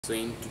So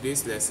in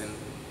today's lesson,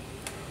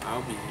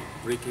 I'll be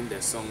breaking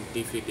the song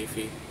Defe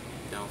Defe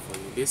down for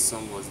you. This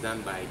song was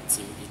done by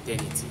Team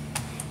Eternity.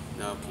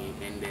 Okay,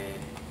 and the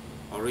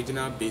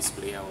original bass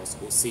player was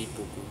Osei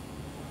Poku.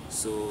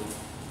 So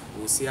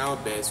we'll see how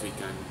best we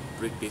can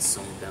break this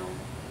song down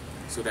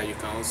so that you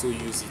can also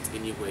use it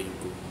anywhere you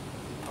go.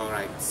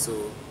 Alright,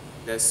 so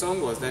the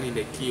song was done in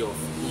the key of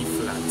E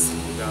flat.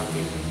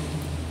 Okay.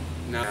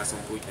 Now there are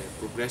some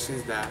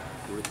progressions that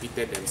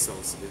repeated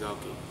themselves.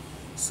 Okay.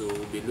 So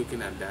we'll be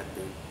looking at that,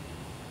 then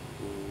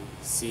we'll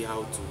see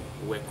how to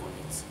work on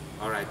it.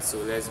 Alright, so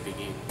let's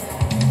begin.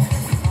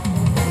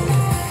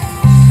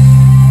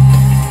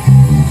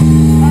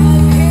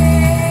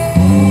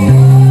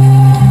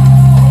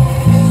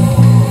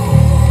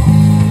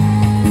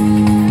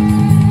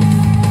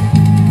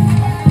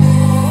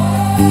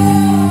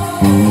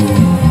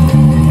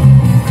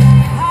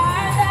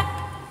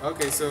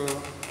 Okay, so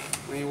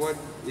what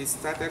it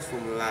started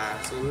from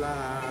La, so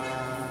La,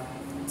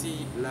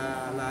 Ti,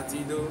 La,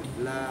 Ti, Do,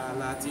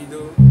 La, Ti,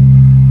 Do,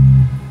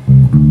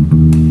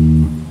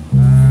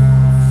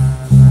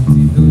 La,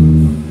 Ti, Do,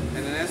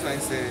 and the next one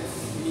is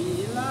Mi,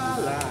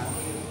 La,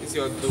 it's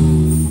your Do,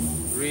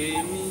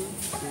 Re, Mi,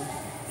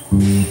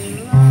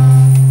 La,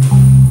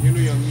 you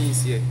know your Mi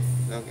is here,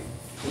 okay,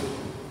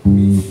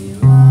 Mi,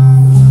 La,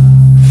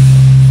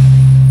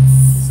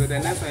 so the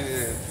next one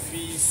is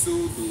Fi, So,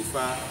 Do,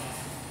 Fa.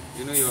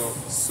 You know your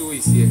So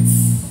is here.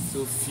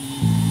 So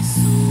Fi,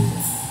 So,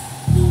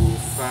 Do,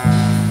 Fa.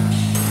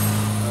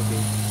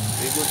 Okay.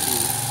 Then go to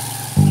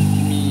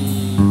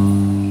Mi.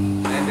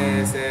 And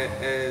there's a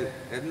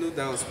note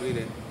that was played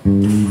then.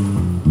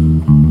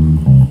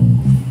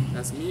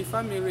 That's Mi,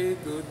 Fa, Mi, Re,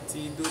 Do,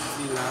 Ti,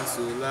 La,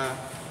 So, La.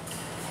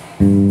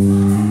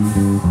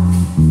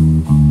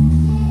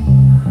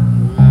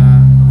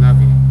 La,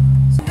 okay.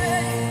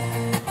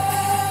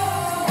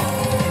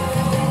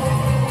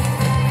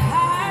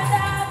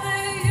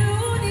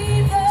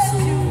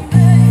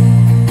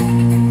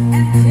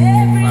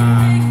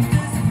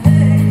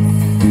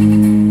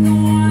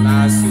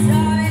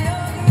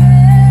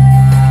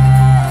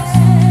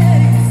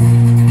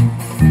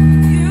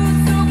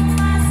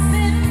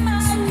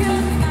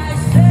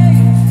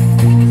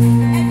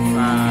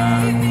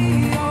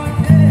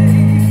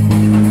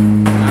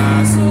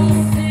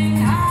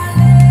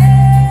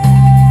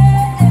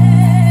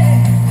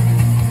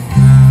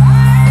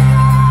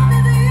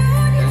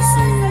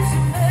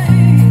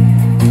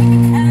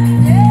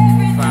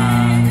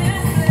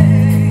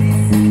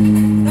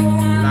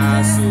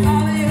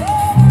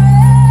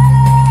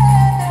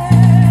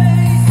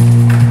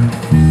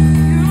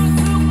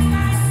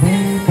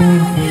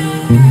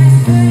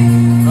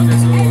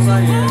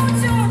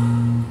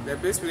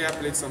 Bass player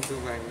played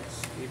something like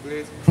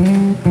this.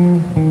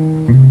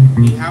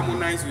 He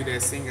harmonized with the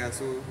singer,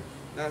 so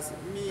that's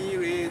Mi,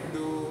 Re,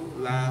 Do,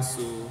 La,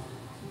 So.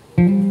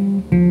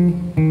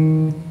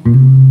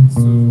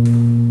 So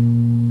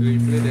you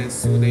play the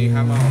So, then you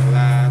hammer on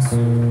La, So.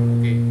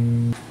 Okay.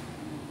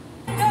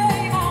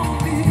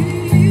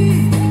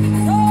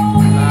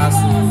 La,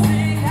 So.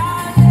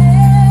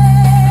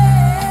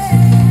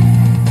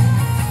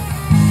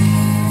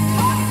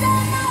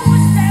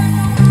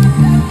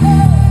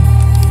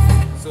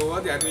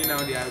 What they are doing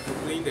now, they are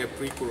playing the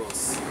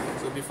pre-chorus.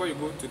 So before you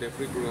go to the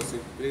pre-chorus, you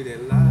play the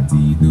La,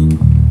 Ti, Do,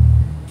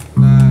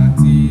 La,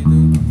 Ti,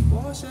 Do,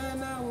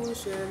 Oshana,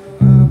 Oshana,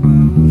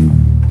 Amamu.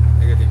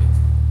 I get it.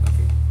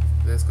 Okay,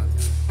 let's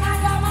continue.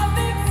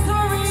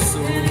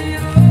 So,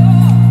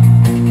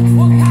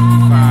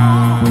 Fa.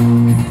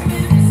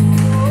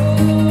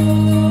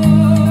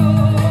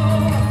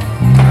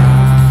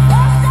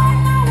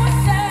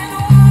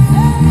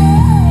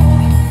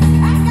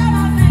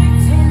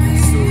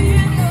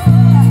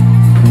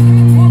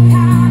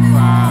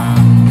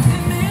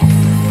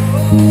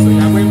 So you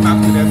are going back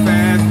to the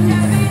first group.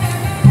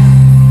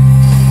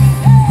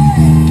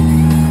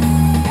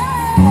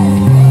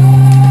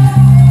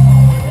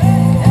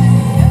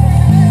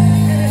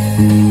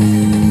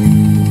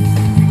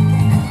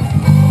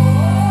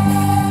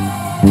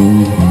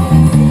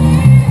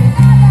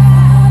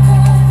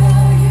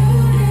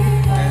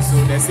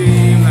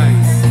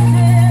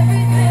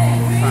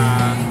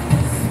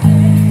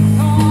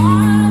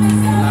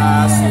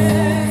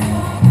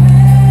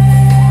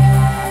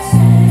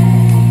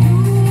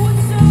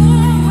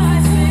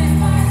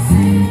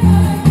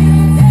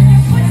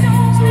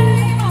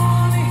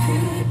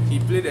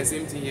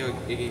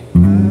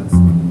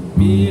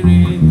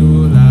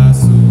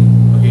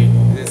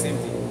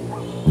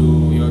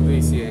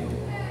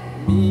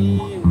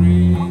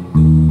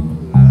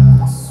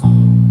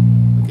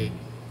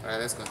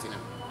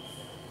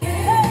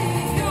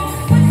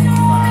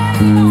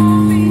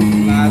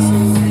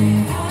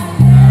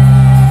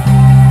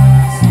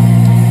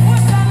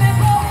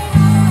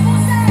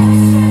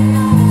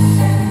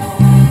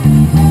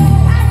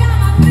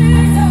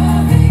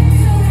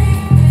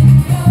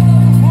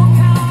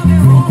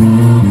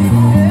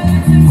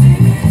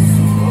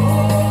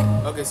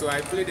 Okay, so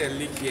I played a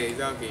lick here. Is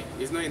that okay?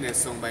 It's not in a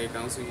song, but you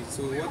can also use.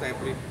 So what I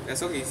played, the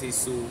song is a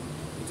so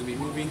it will be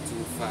moving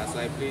too fast. So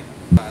I played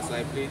fast. So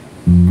I played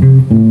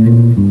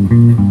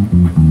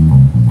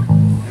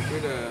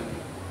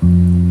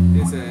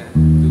there's a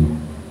do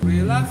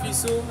re la fi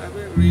so. I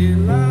played re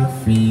la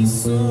fi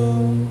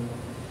so.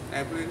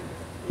 I played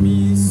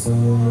mi so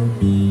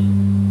mi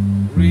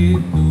re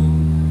do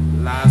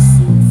la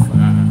so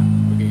fa.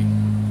 Okay.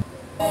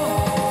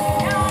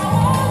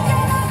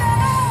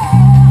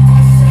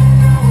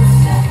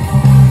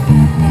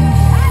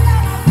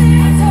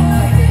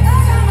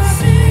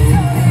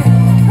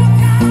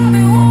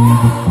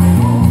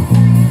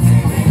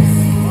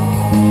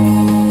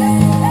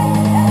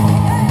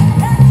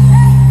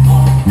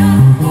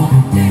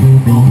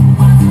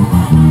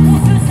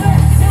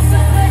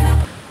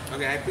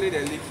 I played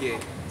a lick here.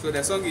 So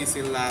the song is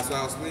in La, so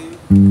I was playing.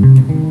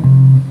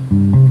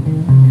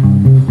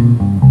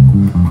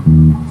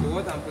 So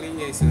what I'm playing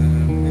here is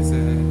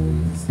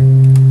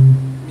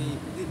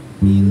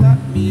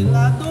mi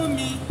la do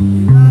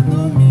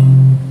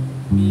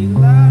mi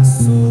la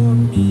so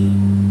mi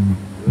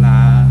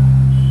la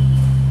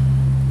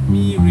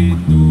mi re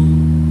do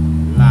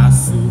la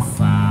so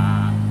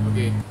fa.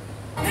 Okay.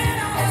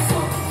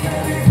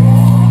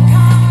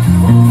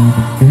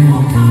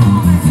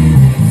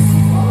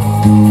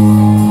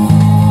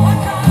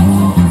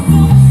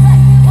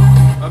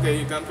 Okay,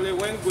 you can play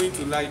when going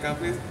to La. You can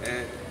play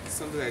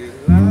something like this.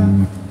 La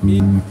mi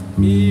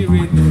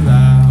re do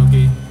la.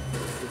 Okay,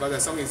 because the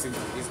song is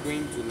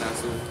going to La.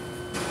 So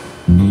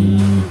mi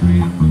re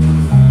do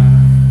la,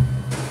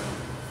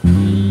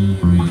 mi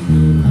re do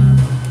la.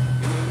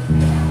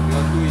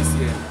 Your do is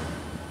here.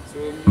 So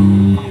mi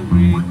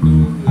re do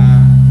la.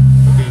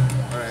 Okay,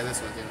 all right, let's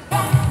continue.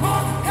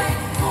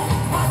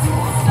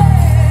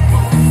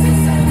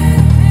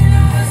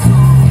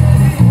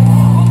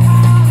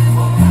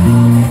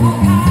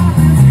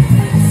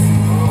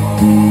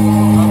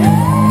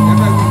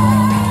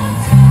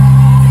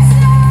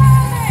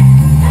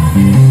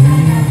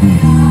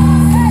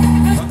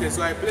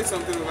 So I play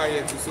something over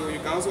here too, so you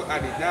can also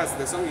add it. That's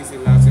the song is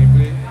in La, so you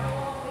play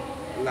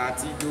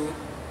latido,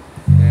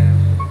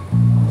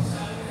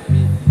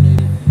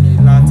 mi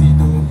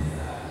latido,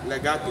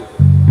 legato.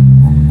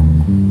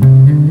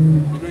 You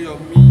know your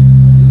mi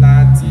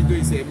latido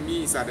is a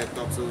mi is at the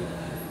top, so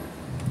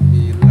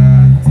mi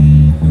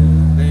latido.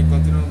 Then you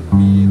continue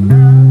mi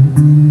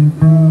latido.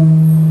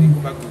 Then you go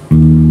back to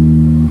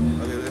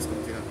okay, let's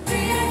continue.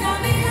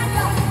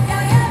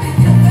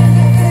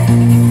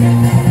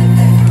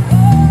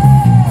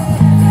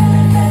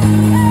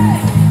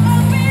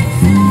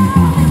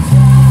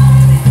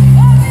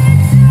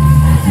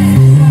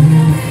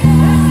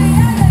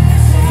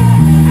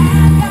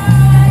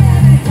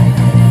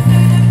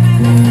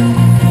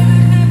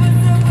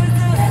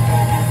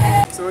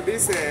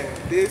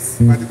 This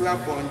particular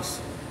punch,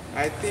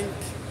 I think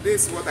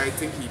this is what I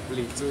think he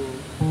played. So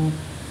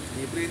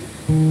he played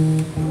do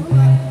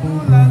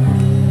la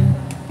mi,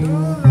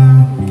 la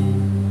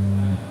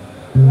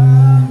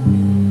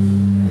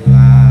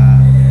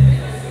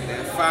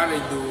then fa re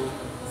do,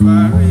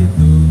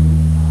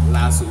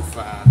 la so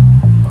fa.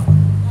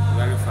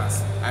 Very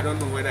fast. I don't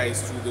know whether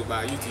it's true though,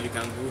 but you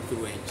can go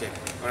through and check.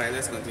 Alright,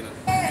 let's continue.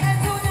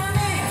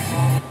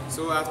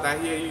 So after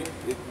here,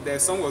 the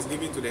song was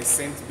given to the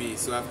cent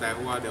bass. So after a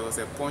while, there was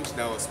a punch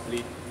that was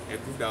played, a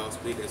groove that was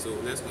played there. So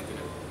let's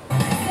continue.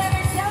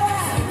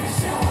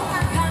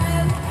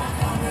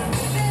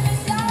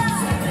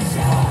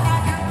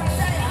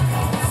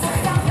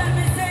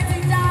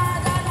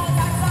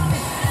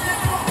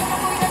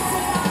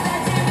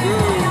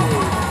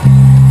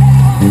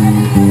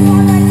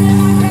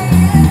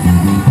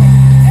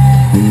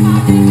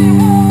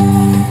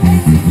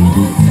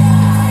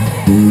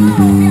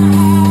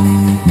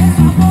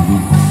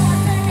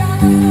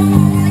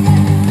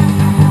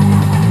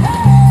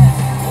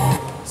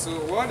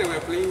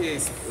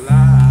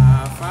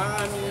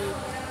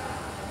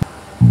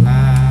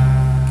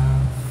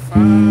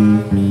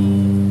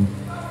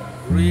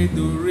 Re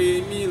do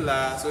re mi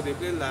la, so they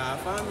play la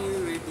fa mi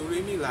re do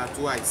re mi la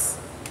twice.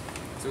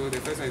 So the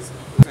first one is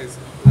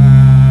la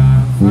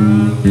fa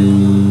mi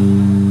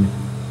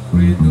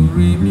re do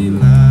re mi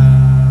la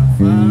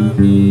fa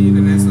mi.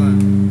 The next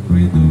one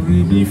re do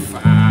re mi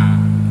fa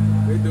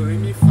mi re do re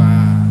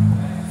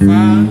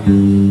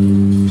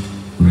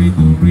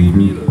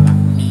mi la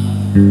mi.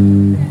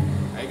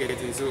 I get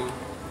it. So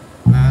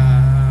la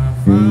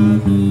fa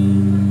mi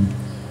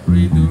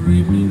re do re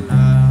mi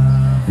la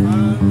fa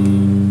mi.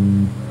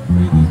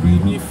 Re do re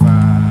mi fa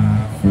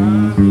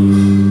mi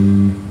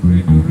re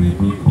do re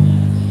mi mi.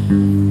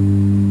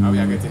 How we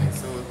are getting it?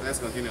 So let's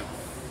continue.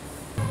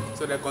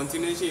 So the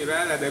continuation, you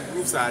realize that the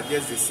groups are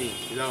just the same.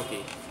 Is that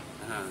okay?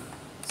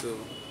 So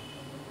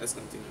let's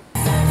continue.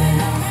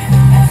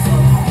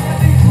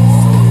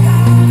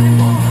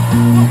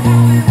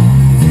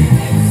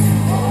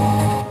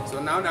 So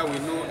now that we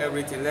know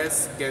everything,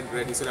 let's get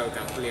ready so that we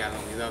can play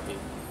along. Is that okay?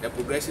 The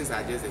progressions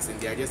are just the same.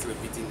 They are just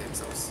repeating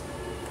themselves.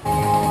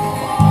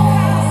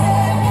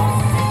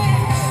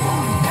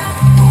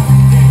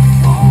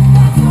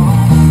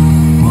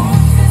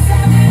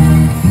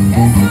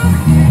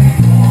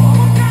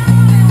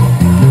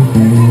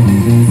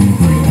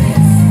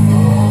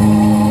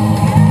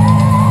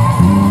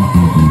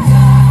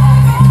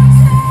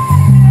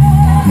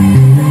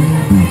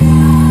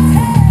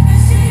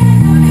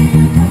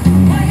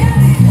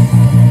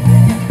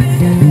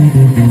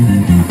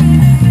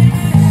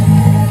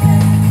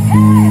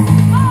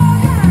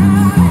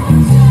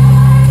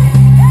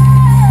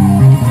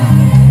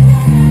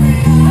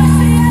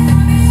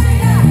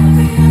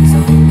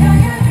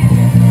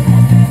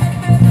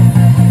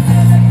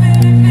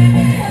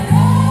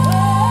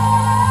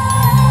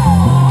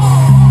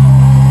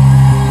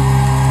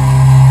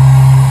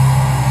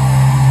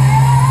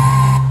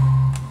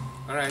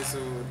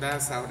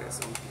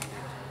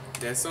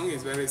 The song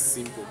is very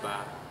simple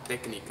but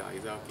technical.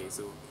 Is that okay?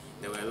 So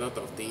there were a lot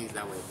of things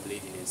that were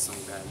played in a song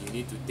that you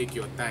need to take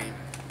your time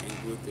and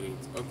go through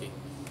it. Okay.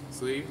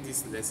 So if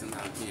this lesson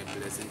has been a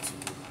blessing to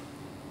you,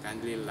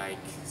 kindly like,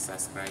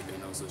 subscribe,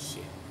 and also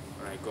share.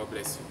 Alright, God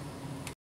bless you.